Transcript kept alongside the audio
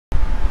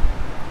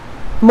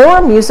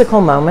More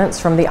musical moments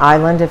from the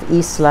island of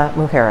Isla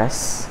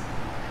Mujeres.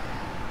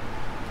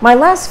 My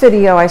last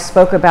video, I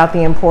spoke about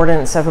the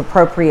importance of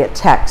appropriate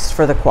text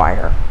for the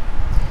choir.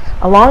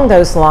 Along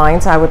those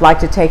lines, I would like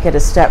to take it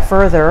a step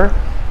further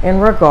in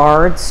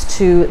regards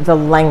to the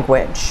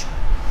language.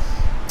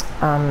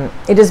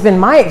 It has been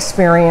my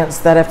experience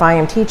that if I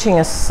am teaching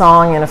a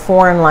song in a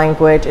foreign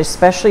language,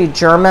 especially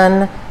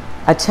German,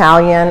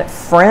 Italian,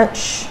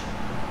 French,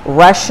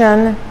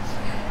 Russian,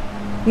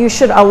 you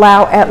should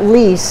allow at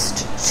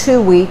least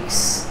 2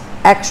 weeks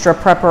extra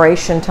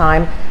preparation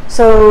time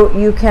so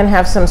you can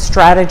have some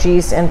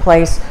strategies in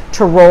place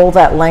to roll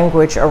that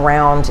language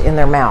around in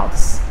their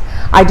mouths.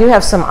 I do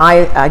have some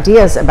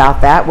ideas about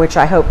that, which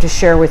I hope to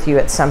share with you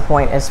at some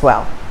point as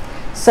well.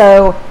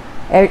 So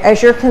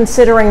as you're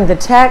considering the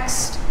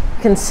text,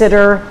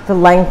 consider the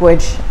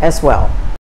language as well.